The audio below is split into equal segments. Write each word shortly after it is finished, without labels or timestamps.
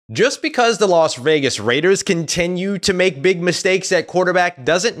Just because the Las Vegas Raiders continue to make big mistakes at quarterback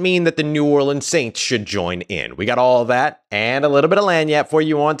doesn't mean that the New Orleans Saints should join in. We got all of that and a little bit of lagniappe for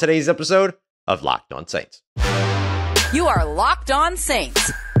you on today's episode of Locked On Saints. You are Locked On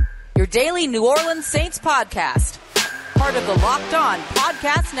Saints, your daily New Orleans Saints podcast. Part of the Locked On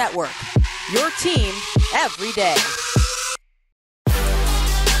Podcast Network, your team every day.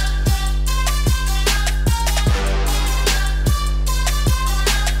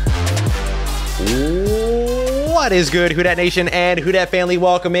 What is good, Who Dat Nation and Who Dat family?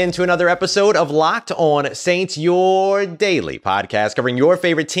 Welcome into another episode of Locked On Saints, your daily podcast covering your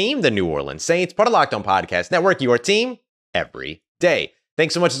favorite team, the New Orleans Saints, part of Locked On Podcast Network, your team every day.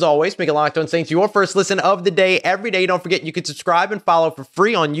 Thanks so much as always, making Locked On Saints your first listen of the day every day. Don't forget you can subscribe and follow for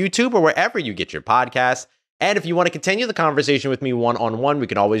free on YouTube or wherever you get your podcasts. And if you want to continue the conversation with me one-on-one, we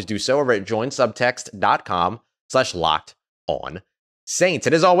can always do so over at joinsubtext.com/LockedOnSaints.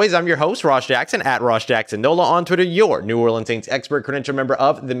 And as always, I'm your host, Ross Jackson, at Ross Jackson Nola on Twitter, your New Orleans Saints expert, credential member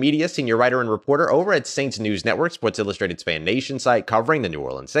of the media, senior writer and reporter over at Saints News Network, Sports Illustrated's Fan Nation site covering the New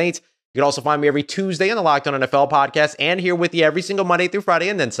Orleans Saints. You can also find me every Tuesday on the Locked On NFL podcast and here with you every single Monday through Friday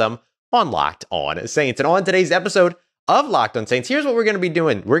and then some on Locked On Saints. And on today's episode of Locked On Saints, here's what we're going to be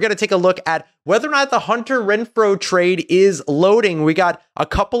doing. We're going to take a look at whether or not the Hunter Renfrow trade is loading. We got a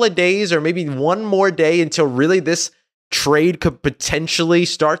couple of days or maybe one more day until really this trade could potentially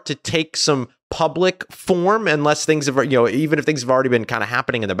start to take some public form, unless things have, even if things have already been kind of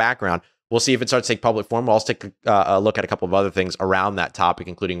happening in the background. We'll see if it starts to take public form. We'll also take a look at a couple of other things around that topic,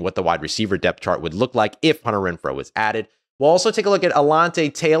 including what the wide receiver depth chart would look like if Hunter Renfrow was added. We'll also take a look at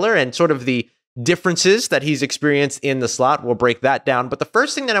Alontae Taylor and sort of the differences that he's experienced in the slot. We'll break that down. But the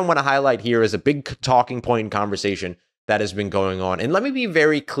first thing that I want to highlight here is a big talking point in conversation that has been going on. And let me be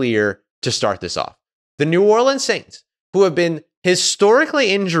very clear to start this off. The New Orleans Saints, who have been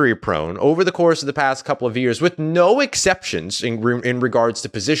historically injury prone over the course of the past couple of years, with no exceptions in regards to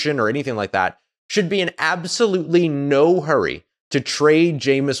position or anything like that, should be in absolutely no hurry to trade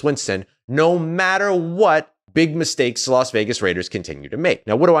Jameis Winston, no matter what big mistakes the Las Vegas Raiders continue to make.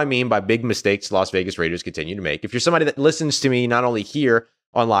 Now, what do I mean by big mistakes the Las Vegas Raiders continue to make? If you're somebody that listens to me not only here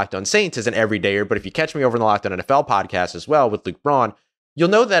on Locked On Saints as an everydayer, but if you catch me over in the Locked On NFL podcast as well with Luke Braun, you'll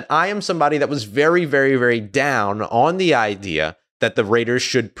know that I am somebody that was very, very, very down on the idea that the Raiders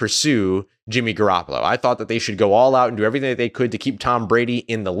should pursue Jimmy Garoppolo. I thought that they should go all out and do everything that they could to keep Tom Brady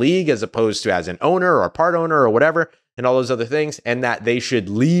in the league as opposed to as an owner or part owner or whatever and all those other things, and that they should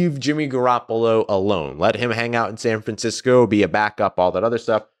leave Jimmy Garoppolo alone. Let him hang out in San Francisco, be a backup, all that other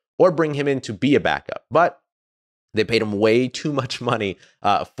stuff, or bring him in to be a backup. But they paid him way too much money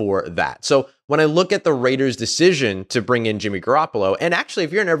for that. So when I look at the Raiders' decision to bring in Jimmy Garoppolo, and actually,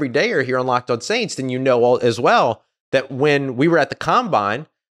 if you're an everydayer here on Locked On Saints, then you know as well that when we were at the Combine,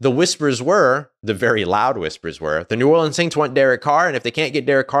 the whispers were, the very loud whispers were, the New Orleans Saints want Derek Carr, and if they can't get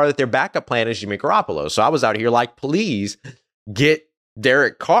Derek Carr, that their backup plan is Jimmy Garoppolo. So I was out here like, please get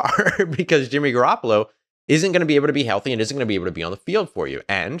Derek Carr because Jimmy Garoppolo isn't going to be able to be healthy and isn't going to be able to be on the field for you.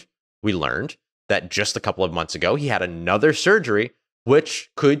 And we learned that just a couple of months ago, he had another surgery, which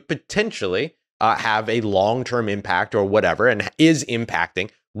could potentially have a long-term impact or whatever, and is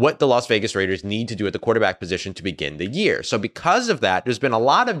impacting what the Las Vegas Raiders need to do at the quarterback position to begin the year. So because of that, there's been a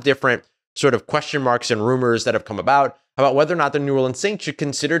lot of different sort of question marks and rumors that have come about whether or not the New Orleans Saints should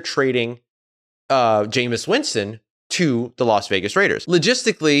consider trading Jameis Winston to the Las Vegas Raiders.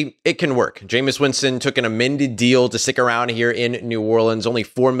 Logistically, it can work. Jameis Winston took an amended deal to stick around here in New Orleans, only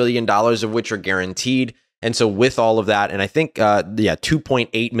 $4 million of which are guaranteed. And so with all of that, and I think,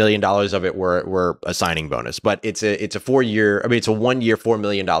 $2.8 million of it were a signing bonus, but it's a 4-year, it's a 1-year, $4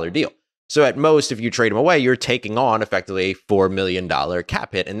 million deal. So at most, if you trade him away, you're taking on effectively a $4 million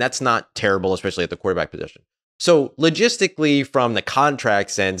cap hit. And that's not terrible, especially at the quarterback position. So logistically, from the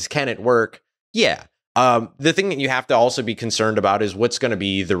contract sense, can it work? Yeah. The thing that you have to also be concerned about is what's going to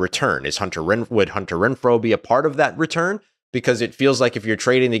be the return. Would Hunter Renfrow be a part of that return? Because it feels like if you're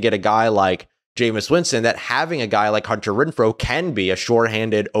trading to get a guy like Jameis Winston, that having a guy like Hunter Renfrow can be a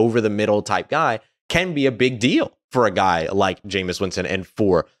shorthanded, over-the-middle type guy, can be a big deal for a guy like Jameis Winston and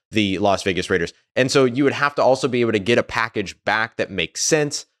for the Las Vegas Raiders. And so you would have to also be able to get a package back that makes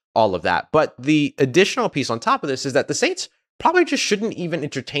sense, all of that. But the additional piece on top of this is that the Saints probably just shouldn't even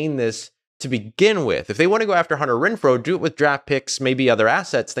entertain this to begin with. If they want to go after Hunter Renfrow, do it with draft picks, maybe other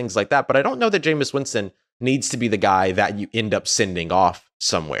assets, things like that. But I don't know that Jameis Winston needs to be the guy that you end up sending off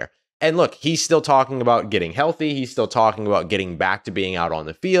somewhere. And look, he's still talking about getting healthy. He's still talking about getting back to being out on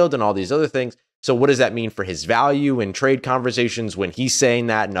the field and all these other things. So what does that mean for his value in trade conversations when he's saying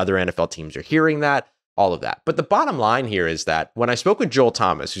that and other NFL teams are hearing that? all of that. But the bottom line here is that when I spoke with Joel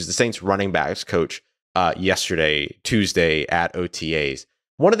Thomas, who's the Saints running backs coach, yesterday, Tuesday at OTAs,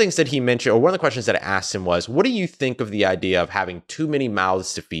 one of the things that he mentioned, or one of the questions that I asked him was, what do you think of the idea of having too many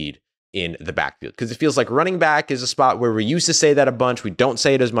mouths to feed in the backfield? Because it feels like running back is a spot where we used to say that a bunch. We don't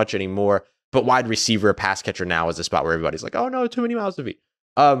say it as much anymore. But wide receiver, pass catcher now is a spot where everybody's like, oh no, too many mouths to feed.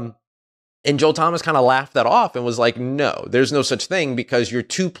 And Joel Thomas kind of laughed that off and was like, no, there's no such thing because you're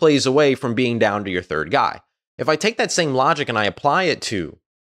 2 plays away from being down to your third guy. If I take that same logic and I apply it to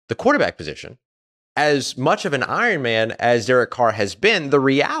the quarterback position, as much of an Iron Man as Derek Carr has been, the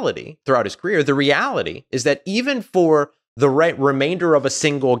reality throughout his career, the reality is that even for the remainder of a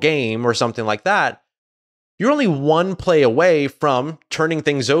single game or something like that, you're only 1 play away from turning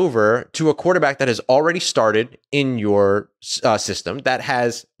things over to a quarterback that has already started in your system, that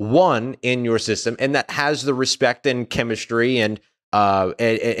has won in your system, and that has the respect and chemistry and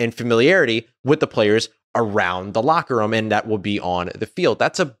familiarity with the players around the locker room, and that will be on the field.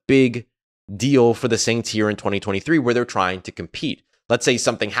 That's a big deal for the Saints here in 2023, where they're trying to compete. Let's say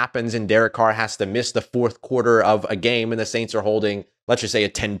something happens and Derek Carr has to miss the 4th quarter of a game and the Saints are holding, let's just say, a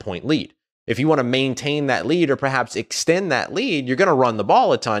 10-point lead. If you want to maintain that lead or perhaps extend that lead, you're going to run the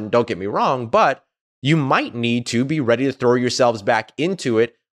ball a ton, don't get me wrong, but you might need to be ready to throw yourselves back into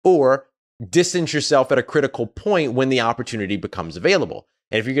it or distance yourself at a critical point when the opportunity becomes available.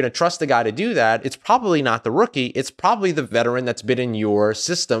 And if you're going to trust the guy to do that, it's probably not the rookie. It's probably the veteran that's been in your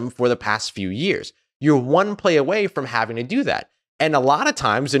system for the past few years. You're 1 play away from having to do that. And a lot of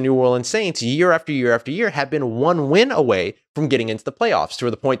times the New Orleans Saints, year after year after year, have been 1 win away from getting into the playoffs, to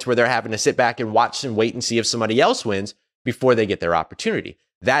the points where they're having to sit back and watch and wait and see if somebody else wins before they get their opportunity.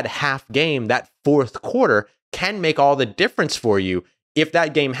 That half game, that 4th quarter, can make all the difference for you if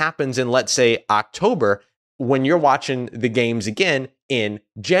that game happens in, let's say, October, when you're watching the games again in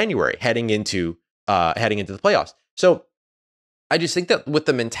January, heading into the playoffs. So I just think that with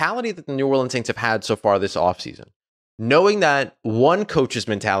the mentality that the New Orleans Saints have had so far this offseason, knowing that one coach's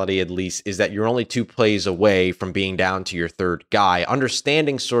mentality, at least, is that you're only 2 plays away from being down to your third guy,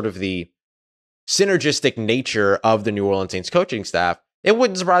 understanding sort of the synergistic nature of the New Orleans Saints coaching staff, it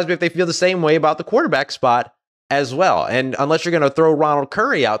wouldn't surprise me if they feel the same way about the quarterback spot as well. And unless you're going to throw Ronald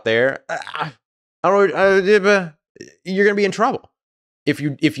Curry out there, you're going to be in trouble if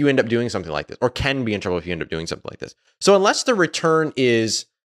you end up doing something like this, or can be in trouble if you end up doing something like this. So unless the return is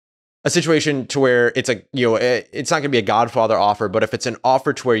a situation to where it's it's not going to be a Godfather offer, but if it's an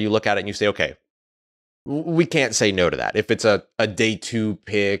offer to where you look at it and you say, okay, we can't say no to that. If it's a day 2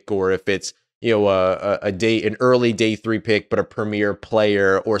 pick, or if it's an early day 3 pick, but a premier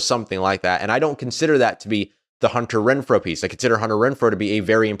player or something like that, and I don't consider that to be the Hunter Renfrow piece. I consider Hunter Renfrow to be a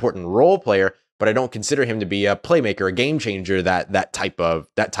very important role player, but I don't consider him to be a playmaker, a game changer, that type of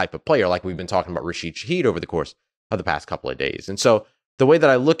player, like we've been talking about Rashid Shaheed over the course of the past couple of days. And so the way that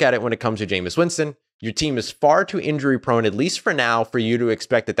I look at it when it comes to Jameis Winston, your team is far too injury prone, at least for now, for you to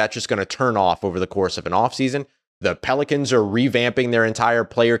expect that that's just going to turn off over the course of an offseason. The Pelicans are revamping their entire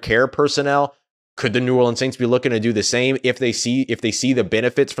player care personnel. Could the New Orleans Saints be looking to do the same if they see the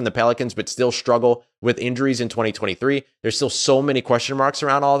benefits from the Pelicans but still struggle with injuries in 2023? There's still so many question marks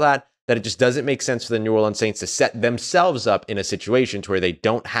around all that it just doesn't make sense for the New Orleans Saints to set themselves up in a situation to where they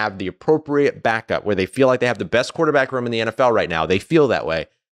don't have the appropriate backup, where they feel like they have the best quarterback room in the NFL right now. They feel that way.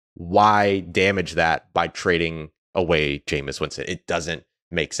 Why damage that by trading away Jameis Winston? It doesn't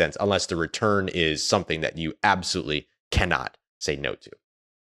make sense unless the return is something that you absolutely cannot say no to.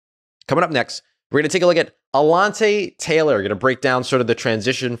 Coming up next, we're going to take a look at Alontae Taylor. We're going to break down sort of the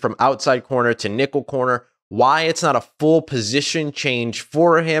transition from outside corner to nickel corner, why it's not a full position change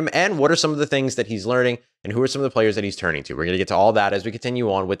for him, and what are some of the things that he's learning, and who are some of the players that he's turning to. We're going to get to all that as we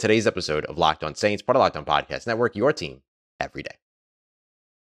continue on with today's episode of Locked On Saints, part of Locked On Podcast Network, your team every day.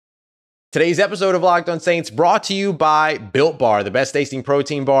 Today's episode of Locked On Saints brought to you by Built Bar, the best tasting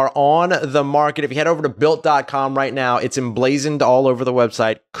protein bar on the market. If you head over to built.com right now, it's emblazoned all over the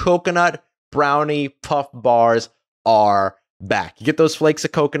website. Coconut brownie puff bars are back. You get those flakes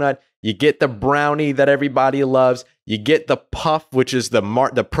of coconut, you get the brownie that everybody loves, you get the puff, which is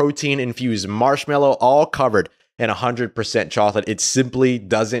the protein infused marshmallow, all covered in 100% chocolate. It simply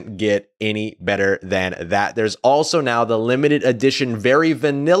doesn't get any better than that. There's also now the limited edition very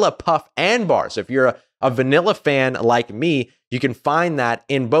vanilla puff and bar. So if you're a vanilla fan like me, you can find that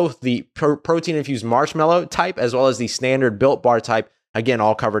in both the protein infused marshmallow type as well as the standard Built Bar type. Again,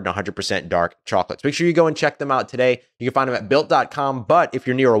 all covered in 100% dark chocolates. Make sure you go and check them out today. You can find them at built.com, but if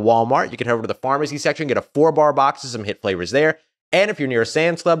you're near a Walmart, you can head over to the pharmacy section, get a 4-bar box of some hit flavors there. And if you're near a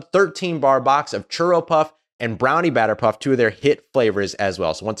Sam's Club, 13-bar box of Churro Puff and Brownie Batter Puff, two of their hit flavors as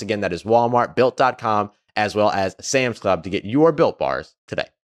well. So once again, that is Walmart, Built.com, as well as Sam's Club to get your Built Bars today.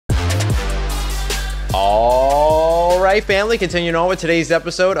 All right, family, continuing on with today's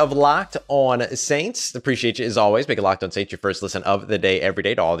episode of Locked On Saints. Appreciate you as always. Make it Locked On Saints your first listen of the day, every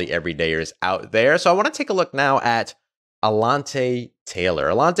day, to all the everydayers out there. So I want to take a look now at Alontae Taylor.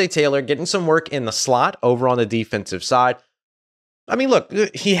 Alontae Taylor getting some work in the slot over on the defensive side. I mean, look,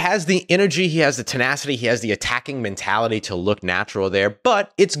 he has the energy, he has the tenacity, he has the attacking mentality to look natural there,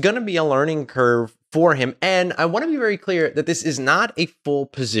 but it's going to be a learning curve for him. And I want to be very clear that this is not a full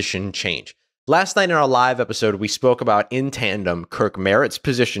position change. Last night in our live episode, we spoke about in tandem Kirk Merritt's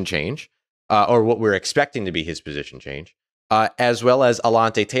position change, or what we're expecting to be his position change, as well as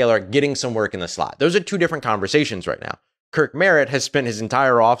Alontae Taylor getting some work in the slot. Those are two different conversations right now. Kirk Merritt has spent his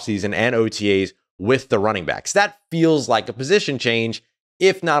entire offseason and OTAs with the running backs. That feels like a position change,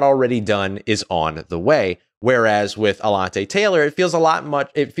 if not already done, is on the way. Whereas with Alontae Taylor, it feels a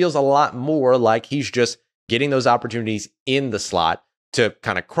lot more like he's just getting those opportunities in the slot to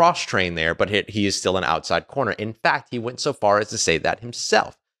kind of cross-train there, but he is still an outside corner. In fact, he went so far as to say that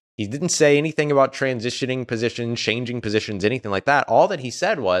himself. He didn't say anything about transitioning positions, changing positions, anything like that. All that he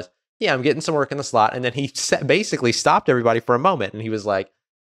said was, yeah, I'm getting some work in the slot. And then he basically stopped everybody for a moment, and he was like,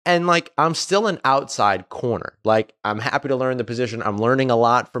 I'm still an outside corner. Like, I'm happy to learn the position. I'm learning a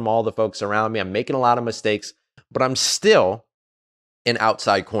lot from all the folks around me. I'm making a lot of mistakes, but I'm still an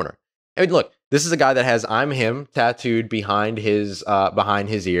outside corner. I mean, look, this is a guy that has "I'm him" tattooed behind his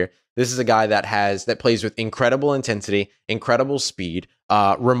ear. This is a guy that plays with incredible intensity, incredible speed,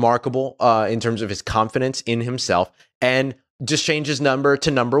 remarkable in terms of his confidence in himself, and just changes number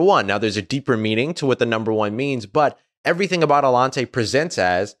to number one. Now, there's a deeper meaning to what the number one means, but everything about Alontae presents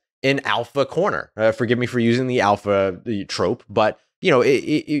as an alpha corner. Forgive me for using the alpha trope, but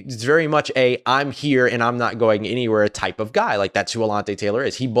it's very much a "I'm here and I'm not going anywhere" type of guy. Like, that's who Alontae Taylor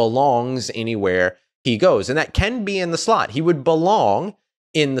is. He belongs anywhere he goes, and that can be in the slot. He would belong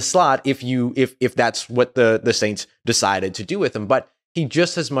in the slot if that's what the Saints decided to do with him, but he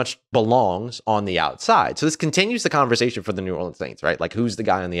just as much belongs on the outside. So this continues the conversation for the New Orleans Saints, right? Like, who's the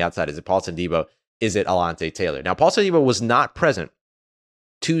guy on the outside? Is it Paulson Adebo? Is it Alontae Taylor? Now, Paulson Adebo was not present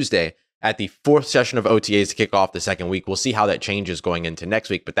Tuesday at the fourth session of OTAs to kick off the second week. We'll see how that changes going into next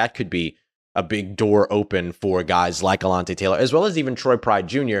week, but that could be a big door open for guys like Alontae Taylor, as well as even Troy Pride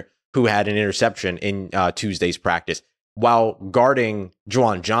Jr., who had an interception in Tuesday's practice while guarding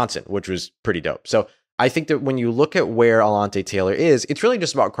Juwan Johnson, which was pretty dope. So I think that when you look at where Alontae Taylor is, it's really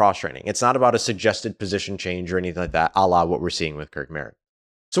just about cross-training. It's not about a suggested position change or anything like that, a la what we're seeing with Kirk Merritt.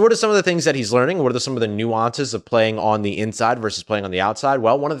 So what are some of the things that he's learning? What are some of the nuances of playing on the inside versus playing on the outside?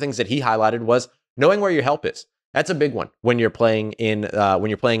 Well, one of the things that he highlighted was knowing where your help is. That's a big one when you're playing in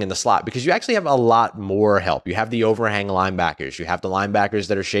the slot, because you actually have a lot more help. You have the overhang linebackers. You have the linebackers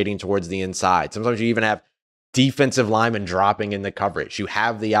that are shading towards the inside. Sometimes you even have defensive linemen dropping in the coverage. You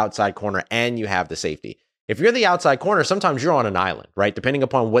have the outside corner and you have the safety. If you're the outside corner, sometimes you're on an island, right? Depending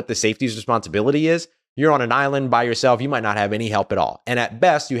upon what the safety's responsibility is, you're on an island by yourself. You might not have any help at all. And at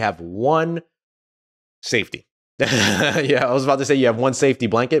best, you have one safety. Yeah, I was about to say you have one safety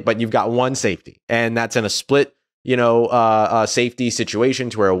blanket, but you've got one safety. And that's in a split, safety situation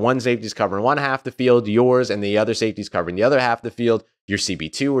to where one safety is covering one half the field, yours, and the other safety is covering the other half of the field, your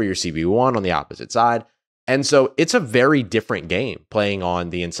CB2 or your CB1 on the opposite side. And so it's a very different game playing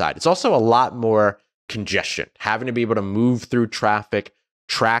on the inside. It's also a lot more congestion, having to be able to move through traffic,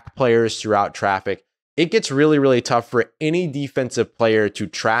 track players throughout traffic. It gets really, really tough for any defensive player to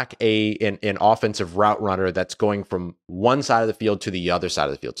track an offensive route runner that's going from one side of the field to the other side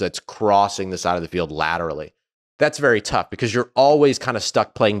of the field. So it's crossing the side of the field laterally. That's very tough because you're always kind of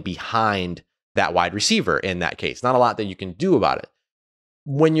stuck playing behind that wide receiver in that case. Not a lot that you can do about it.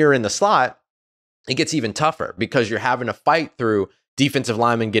 When you're in the slot, it gets even tougher because you're having to fight through defensive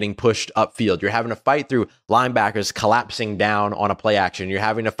linemen getting pushed upfield. You're having to fight through linebackers collapsing down on a play action. You're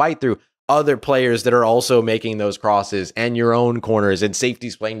having to fight through other players that are also making those crosses and your own corners and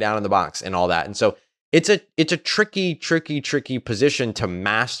safeties playing down in the box and all that. And so it's a tricky position to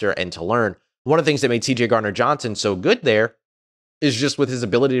master and to learn. One of the things that made CJ Gardner-Johnson so good there is just with his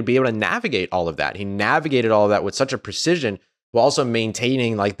ability to be able to navigate all of that. He navigated all of that with such a precision while also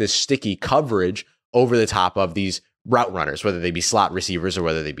maintaining like this sticky coverage over the top of these route runners, whether they be slot receivers or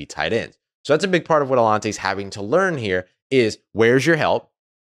whether they be tight ends. So that's a big part of what Alontae's having to learn here is where's your help?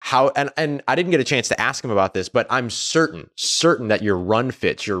 How, and I didn't get a chance to ask him about this, but I'm certain that your run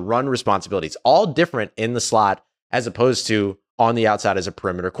fits, your run responsibilities, all different in the slot as opposed to on the outside as a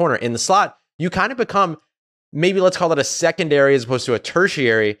perimeter corner. In the slot, you kind of become, maybe let's call it a secondary as opposed to a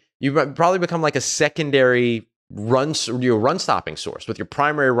tertiary you probably become like a secondary run stopping source, with your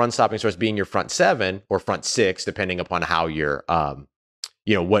primary run stopping source being your front seven or front six, depending upon how you're,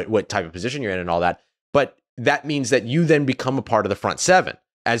 what type of position you're in and all that. But that means that you then become a part of the front seven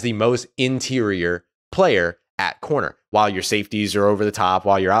as the most interior player at corner, while your safeties are over the top,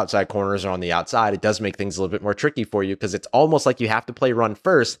 while your outside corners are on the outside. It does make things a little bit more tricky for you, because it's almost like you have to play run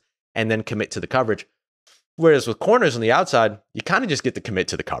first and then commit to the coverage. Whereas with corners on the outside, you kind of just get to commit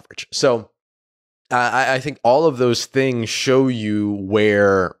to the coverage. So I think all of those things show you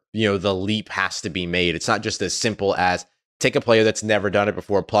where, the leap has to be made. It's not just as simple as take a player that's never done it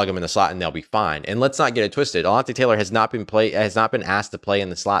before, plug them in the slot, and they'll be fine. And let's not get it twisted. Alontae Taylor has not been asked to play in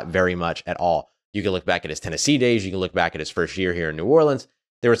the slot very much at all. You can look back at his Tennessee days. You can look back at his first year here in New Orleans.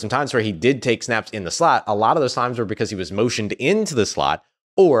 There were some times where he did take snaps in the slot. A lot of those times were because he was motioned into the slot,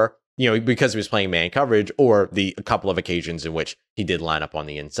 or because he was playing man coverage, or a couple of occasions in which he did line up on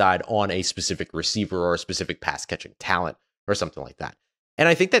the inside on a specific receiver or a specific pass catching talent or something like that. And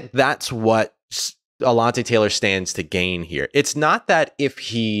I think that that's what Alontae Taylor stands to gain here. It's not that if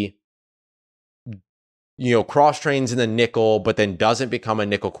he cross trains in the nickel, but then doesn't become a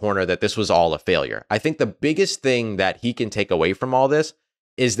nickel corner, that this was all a failure. I think the biggest thing that he can take away from all this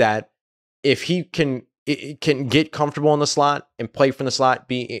is that if he can get comfortable in the slot and play from the slot,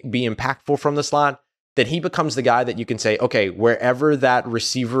 be impactful from the slot, that he becomes the guy that you can say, okay, wherever that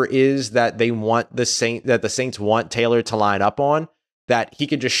receiver is that the Saints want Taylor to line up on, that he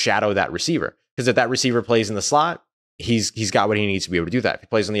can just shadow that receiver. Because if that receiver plays in the slot, he's got what he needs to be able to do that. If he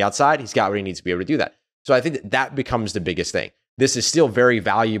plays on the outside, he's got what he needs to be able to do that. So I think that becomes the biggest thing. This is still very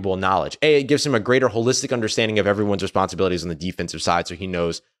valuable knowledge. It gives him a greater holistic understanding of everyone's responsibilities on the defensive side, so he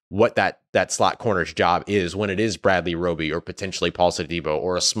knows what that slot corner's job is when it is Bradley Roby or potentially Paul Sidibe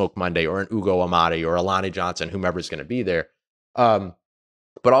or a Smoke Monday or an Ugo Amadi or a Lonnie Johnson, whomever's going to be there. But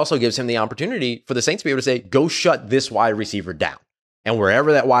also gives him the opportunity for the Saints to be able to say, go shut this wide receiver down. And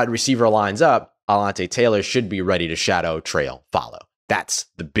wherever that wide receiver lines up, Alontae Taylor should be ready to shadow, trail, follow. That's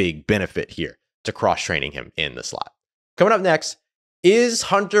the big benefit here to cross-training him in the slot. Coming up next, is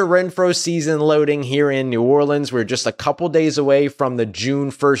Hunter Renfrow season loading here in New Orleans? We're just a couple days away from the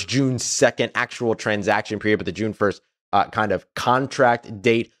June 1st, June 2nd actual transaction period, but the June 1st kind of contract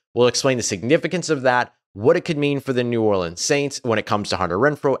date. We'll explain the significance of that, what it could mean for the New Orleans Saints when it comes to Hunter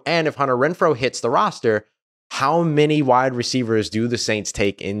Renfrow, and if Hunter Renfrow hits the roster, how many wide receivers do the Saints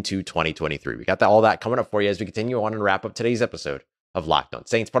take into 2023? We got all that coming up for you as we continue on and wrap up today's episode of Locked On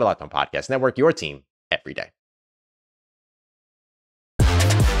Saints, part of Locked On Podcast Network, your team every day.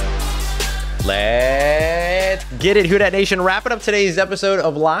 Let's get it, Who Dat Nation. Wrapping up today's episode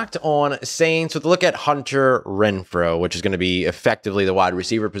of Locked On Saints with a look at Hunter Renfrow, which is going to be effectively the wide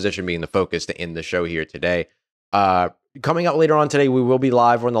receiver position being the focus to end the show here today. Coming up later on today, we will be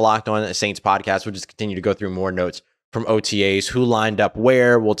live on the Locked On Saints podcast. We'll just continue to go through more notes from OTAs, who lined up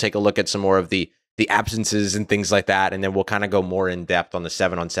where. We'll take a look at some more of the absences and things like that, and then we'll kind of go more in depth on the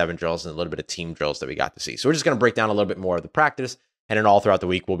 7-on-7 drills and a little bit of team drills that we got to see. So we're just going to break down a little bit more of the practice, and then all throughout the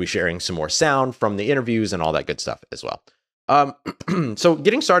week, we'll be sharing some more sound from the interviews and all that good stuff as well. So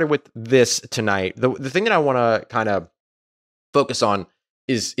getting started with this tonight, the thing that I want to kind of focus on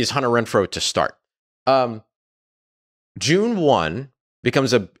is Hunter Renfrow to start. June 1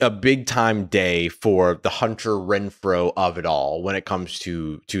 becomes a big time day for the Hunter Renfrow of it all when it comes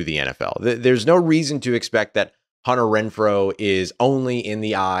to the NFL. There's no reason to expect that Hunter Renfrow is only in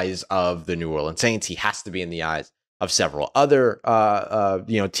the eyes of the New Orleans Saints. He has to be in the eyes of several other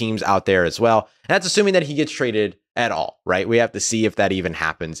teams out there as well. And that's assuming that he gets traded at all, right? We have to see if that even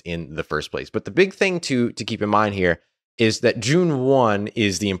happens in the first place. But the big thing to keep in mind here is that June 1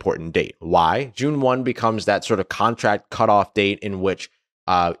 is the important date. Why? June 1 becomes that sort of contract cutoff date in which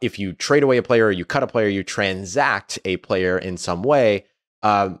if you trade away a player or you cut a player, you transact a player in some way,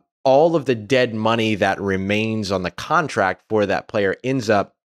 all of the dead money that remains on the contract for that player ends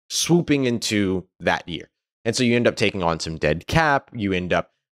up swooping into that year. And so you end up taking on some dead cap. You end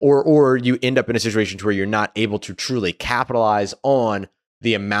up, or you end up in a situation where you're not able to truly capitalize on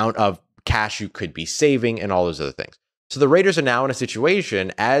the amount of cash you could be saving and all those other things. So the Raiders are now in a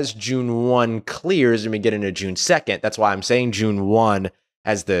situation as June 1 clears and we get into June 2nd. That's why I'm saying June 1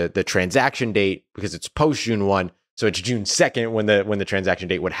 as the transaction date, because it's post June 1. So it's June 2nd when the transaction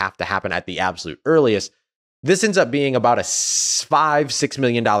date would have to happen at the absolute earliest. This ends up being about a $5-6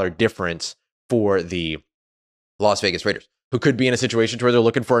 million difference for the Las Vegas Raiders, who could be in a situation where they're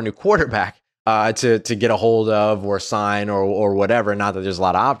looking for a new quarterback to get a hold of or sign or whatever. Not that there's a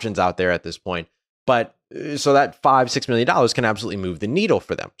lot of options out there at this point, but so that $5-6 million can absolutely move the needle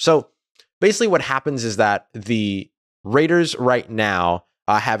for them. So basically what happens is that the Raiders right now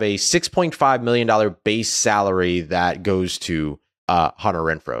have a $6.5 million base salary that goes to Hunter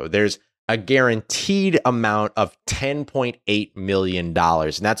Renfrow. There's a guaranteed amount of $10.8 million.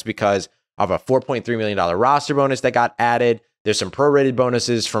 And that's because of a $4.3 million roster bonus that got added. There's some prorated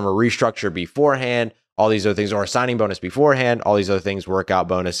bonuses from a restructure beforehand, all these other things, or a signing bonus beforehand, all these other things, workout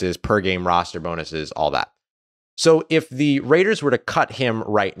bonuses, per game roster bonuses, all that. So if the Raiders were to cut him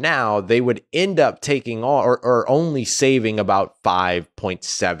right now, they would end up taking all or only saving about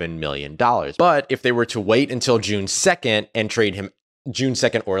 $5.7 million. But if they were to wait until June 2nd and trade him June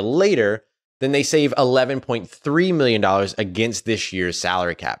 2nd or later, then they save $11.3 million against this year's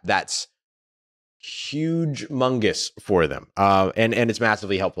salary cap. That's humongous for them. And it's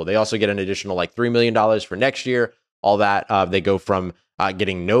massively helpful. They also get an additional like $3 million for next year. All that they go from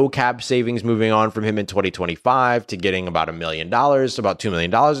getting no cap savings moving on from him in 2025 to getting about $1 million, about $2 million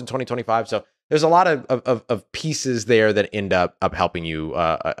in 2025. So there's a lot of pieces there that end up helping you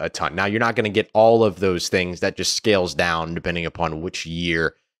a ton. Now, you're not going to get all of those things. That just scales down depending upon which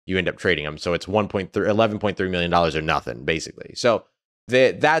year you end up trading them. So it's $11.3 million or nothing, basically. So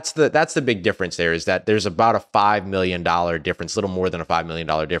that's the big difference there, is that there's about a $5 million difference, a little more than a $5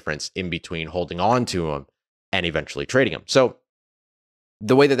 million difference in between holding on to him and eventually trading him. So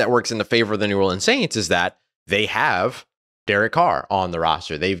the way that works in the favor of the New Orleans Saints is that they have Derek Carr on the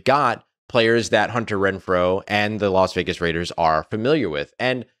roster. They've got players that Hunter Renfrow and the Las Vegas Raiders are familiar with.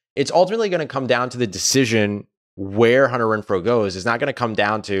 And it's ultimately going to come down to the decision where Hunter Renfrow goes. It's not going to come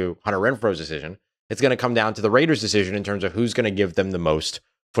down to Hunter Renfrow's decision. It's going to come down to the Raiders' decision in terms of who's going to give them the most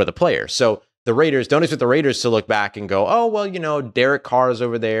for the player. So the Raiders, don't expect the Raiders to look back and go, oh, well, Derek Carr is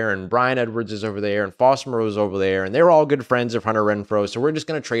over there and Bryan Edwards is over there and Foster Moreau is over there and they're all good friends of Hunter Renfrow. So we're just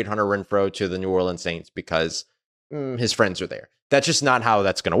going to trade Hunter Renfrow to the New Orleans Saints because his friends are there. That's just not how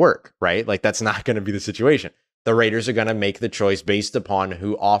that's going to work, right? Like, that's not going to be the situation. The Raiders are going to make the choice based upon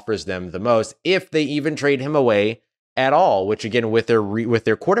who offers them the most, if they even trade him away at all, which again, with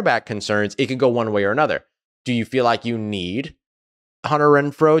their quarterback concerns, it could go one way or another. Do you feel like you need Hunter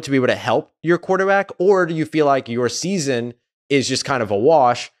Renfrow to be able to help your quarterback, or do you feel like your season is just kind of a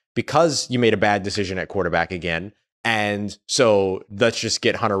wash because you made a bad decision at quarterback again, and so let's just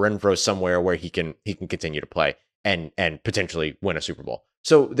get Hunter Renfrow somewhere where he can continue to play and potentially win a Super Bowl?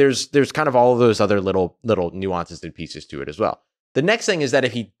 So there's kind of all of those other little nuances and pieces to it as well. The next thing is that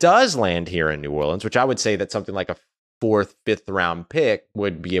if he does land here in New Orleans, which I would say that something like a 4th, 5th round pick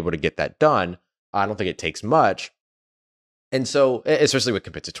would be able to get that done. I don't think it takes much. And so, especially with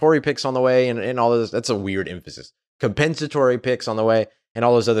compensatory picks on the way and all those, that's a weird emphasis. Compensatory picks on the way and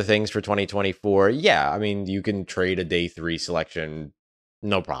all those other things for 2024. Yeah, I mean, you can trade a day 3 selection,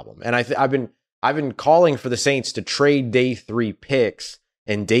 no problem. And I've been calling for the Saints to trade day 3 picks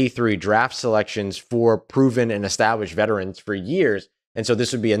and day 3 draft selections for proven and established veterans for years. And so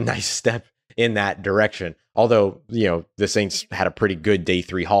this would be a nice step in that direction. Although, the Saints had a pretty good day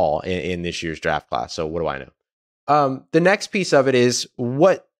 3 haul in this year's draft class. So what do I know? The next piece of it is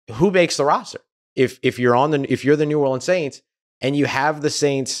who makes the roster. If you're the New Orleans Saints and you have the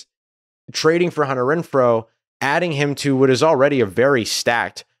Saints trading for Hunter Renfrow, adding him to what is already a very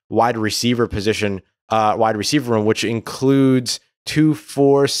stacked wide receiver room, which includes 2,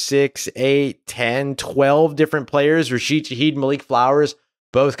 4, 6, 8, 10, 12 different players. Rashid Shaheed, Malik Flowers,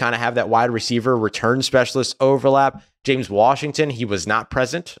 both kind of have that wide receiver return specialist overlap. James Washington, he was not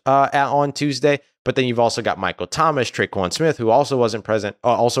present on Tuesday, but then you've also got Michael Thomas, Traquan Smith, who also weren't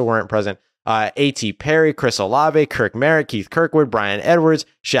present. A.T. Perry, Chris Olave, Kirk Merritt, Keith Kirkwood, Bryan Edwards,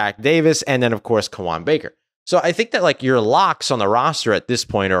 Shaq Davis, and then of course Kawan Baker. So I think that like your locks on the roster at this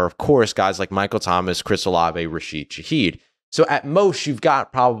point are of course guys like Michael Thomas, Chris Olave, Rashid Shaheed. So at most you've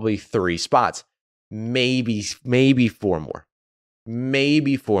got probably 3 spots, maybe 4 more.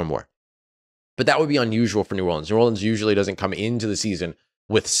 Maybe 4 more. But that would be unusual for New Orleans. New Orleans usually doesn't come into the season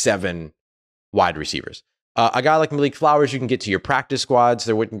with 7 wide receivers. A guy like Malik Flowers, you can get to your practice squads.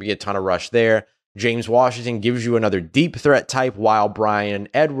 There wouldn't be a ton of rush there. James Washington gives you another deep threat type, while Bryan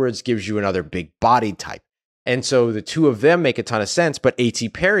Edwards gives you another big body type. And so the two of them make a ton of sense, but A.T.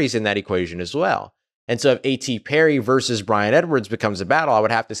 Perry's in that equation as well. And so if A.T. Perry versus Bryan Edwards becomes a battle, I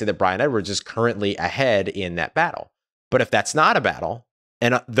would have to say that Bryan Edwards is currently ahead in that battle. But if that's not a battle,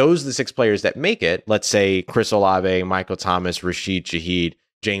 and those are the 6 players that make it, let's say Chris Olave, Michael Thomas, Rashid Shaheed,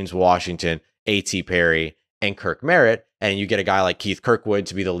 James Washington, A.T. Perry, and Kirk Merritt, and you get a guy like Keith Kirkwood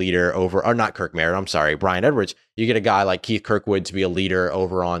to be the leader Bryan Edwards, you get a guy like Keith Kirkwood to be a leader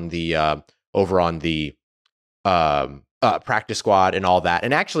over on the practice squad and all that.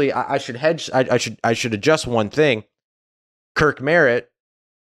 And actually, I should adjust one thing. Kirk Merritt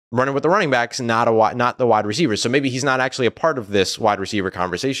running with the running backs, not the wide receivers. So maybe he's not actually a part of this wide receiver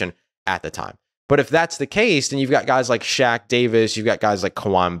conversation at the time. But if that's the case, then you've got guys like Shaq Davis, you've got guys like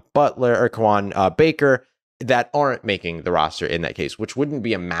Kawan Baker that aren't making the roster in that case, which wouldn't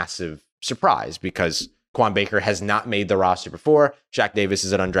be a massive surprise because Kawan Baker has not made the roster before. Shaq Davis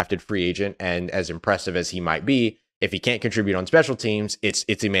is an undrafted free agent, and as impressive as he might be, if he can't contribute on special teams, it's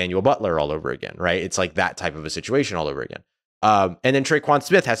Emmanuel Butler all over again, right? It's like that type of a situation all over again. And then Traquan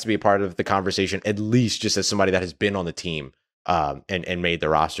Smith has to be a part of the conversation, at least just as somebody that has been on the team and made the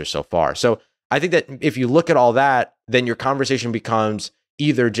roster so far. So I think that if you look at all that, then your conversation becomes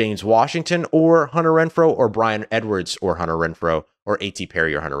either James Washington or Hunter Renfrow, or Brian Edwards or Hunter Renfrow, or A.T.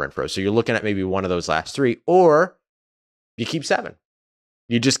 Perry or Hunter Renfrow. So you're looking at maybe one of those last three, or you keep 7.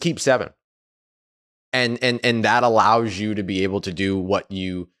 You just keep 7. And that allows you to be able to do what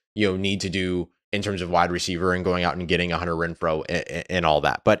you need to do in terms of wide receiver and going out and getting a Hunter Renfrow and all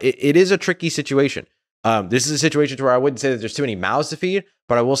that. But it is a tricky situation. This is a situation where I wouldn't say that there's too many mouths to feed,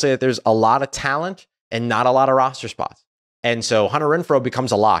 but I will say that there's a lot of talent and not a lot of roster spots. And so Hunter Renfrow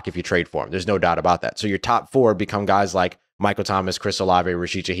becomes a lock if you trade for him. There's no doubt about that. So your top 4 become guys like Michael Thomas, Chris Olave,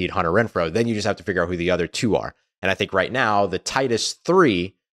 Rashid Shaheed, Hunter Renfrow. Then you just have to figure out who the other 2 are. And I think right now the tightest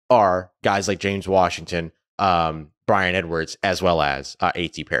 3 are guys like James Washington, Brian Edwards, as well as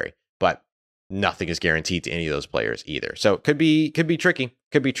A.T. Perry. But nothing is guaranteed to any of those players either. So it could be tricky.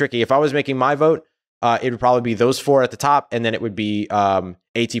 Could be tricky. If I was making my vote, it would probably be those 4 at the top, and then it would be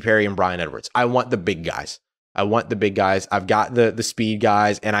A.T. Perry and Brian Edwards. I want the big guys. I've got the speed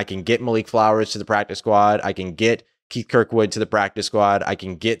guys, and I can get Malik Flowers to the practice squad. I can get Keith Kirkwood to the practice squad. I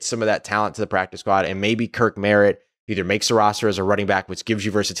can get some of that talent to the practice squad, and maybe Kirk Merritt either makes a roster as a running back, which gives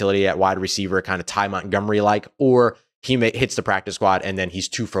you versatility at wide receiver, kind of Ty Montgomery-like, or he hits the practice squad, and then he's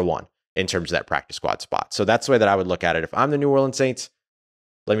 2 for 1 in terms of that practice squad spot. So that's the way that I would look at it. If I'm the New Orleans Saints,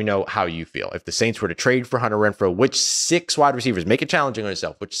 let me know how you feel. If the Saints were to trade for Hunter Renfrow, which 6 wide receivers, make it challenging on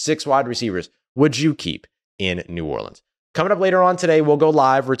yourself, which 6 wide receivers would you keep in New Orleans? Coming up later on today, we'll go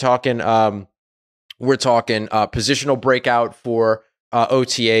live. We're talking positional breakout for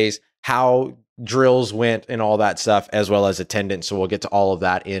OTAs, how drills went and all that stuff, as well as attendance. So we'll get to all of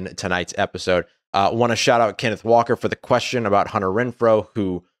that in tonight's episode. Want to shout out Kenneth Walker for the question about Hunter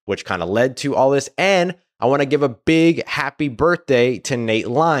Renfrow, which kind of led to all this. And I want to give a big happy birthday to Nate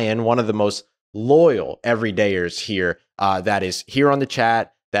Lyon, one of the most loyal everydayers here, that is here on the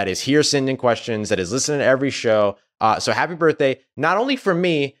chat, that is here sending questions, that is listening to every show. So happy birthday, not only from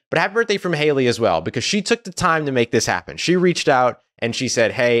me, but happy birthday from Haley as well, because she took the time to make this happen. She reached out and she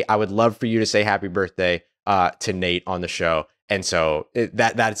said, hey, I would love for you to say happy birthday to Nate on the show. And so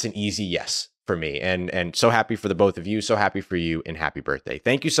that's an easy yes for me. And so happy for the both of you. So happy for you, and happy birthday.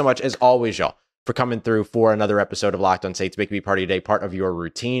 Thank you so much, as always, y'all, for coming through for another episode of Locked On Saints. Make me part of your day, part of your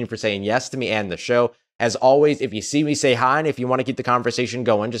routine, for saying yes to me and the show. As always, if you see me, say hi. And if you want to keep the conversation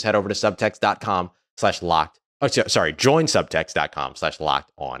going, just head over to subtext.com/locked. Oh, sorry, join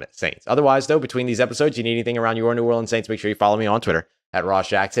subtext.com/locked on Saints. Otherwise, though, between these episodes, you need anything around your New Orleans Saints, make sure you follow me on Twitter at Ross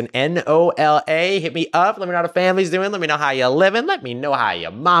Jackson, NOLA. Hit me up. Let me know how the family's doing. Let me know how you're living. Let me know how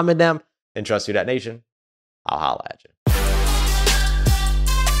your mom and them. And trust Who Dat Nation. I'll holla at you.